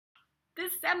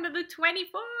December the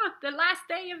 24th, the last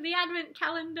day of the Advent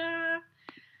calendar.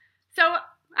 So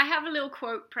I have a little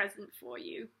quote present for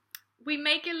you. We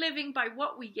make a living by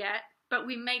what we get, but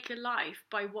we make a life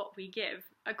by what we give.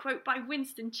 A quote by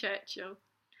Winston Churchill.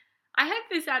 I hope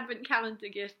this Advent calendar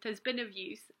gift has been of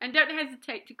use, and don't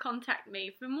hesitate to contact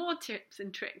me for more tips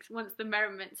and tricks once the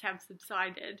merriments have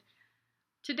subsided.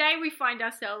 Today we find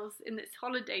ourselves in this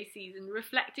holiday season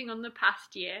reflecting on the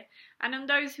past year and on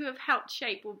those who have helped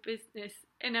shape our business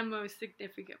in a most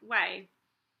significant way.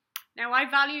 Now, I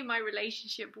value my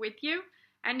relationship with you,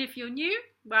 and if you're new,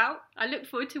 well, I look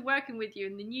forward to working with you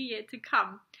in the new year to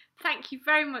come. Thank you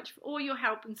very much for all your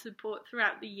help and support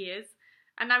throughout the years,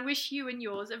 and I wish you and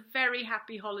yours a very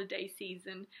happy holiday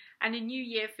season and a new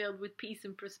year filled with peace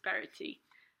and prosperity.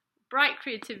 Bright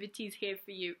creativity is here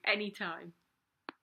for you anytime.